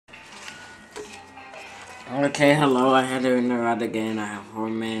Okay, hello, I had to interrupt again. I have 4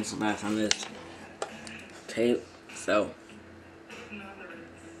 minutes left on this tape, so.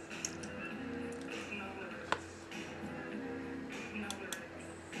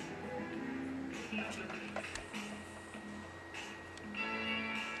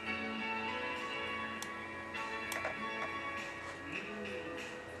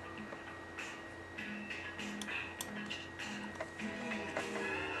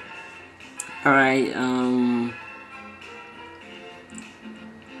 Alright,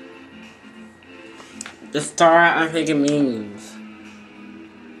 the star, I think it means.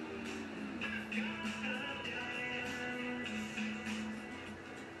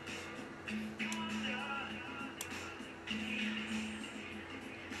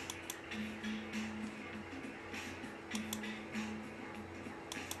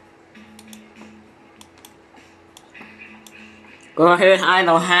 Go ahead, I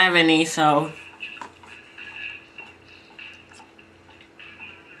don't have any, so.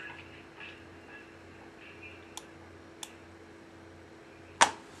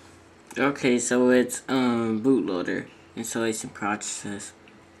 Okay, so it's, bootloader. Installation process.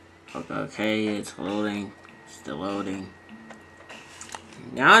 Okay, it's loading. Still loading.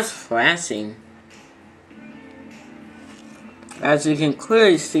 Now it's flashing. As you can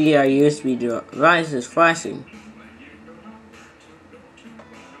clearly see, our USB device is flashing.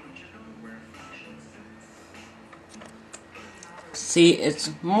 See, it's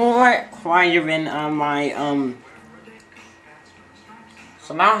more quieter than on my,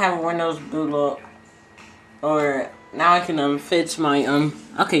 So now I have Windows bootloader, or now I can, fix my,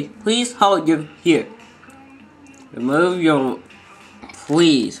 okay, please hold your, here. Remove your,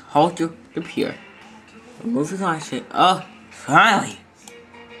 please, hold your computer. Remove your content. Oh, finally.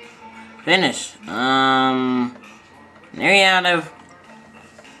 Finish. Nearly out of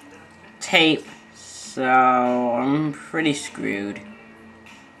tape, so I'm pretty screwed.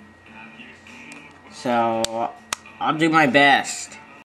 So, I'll do my best.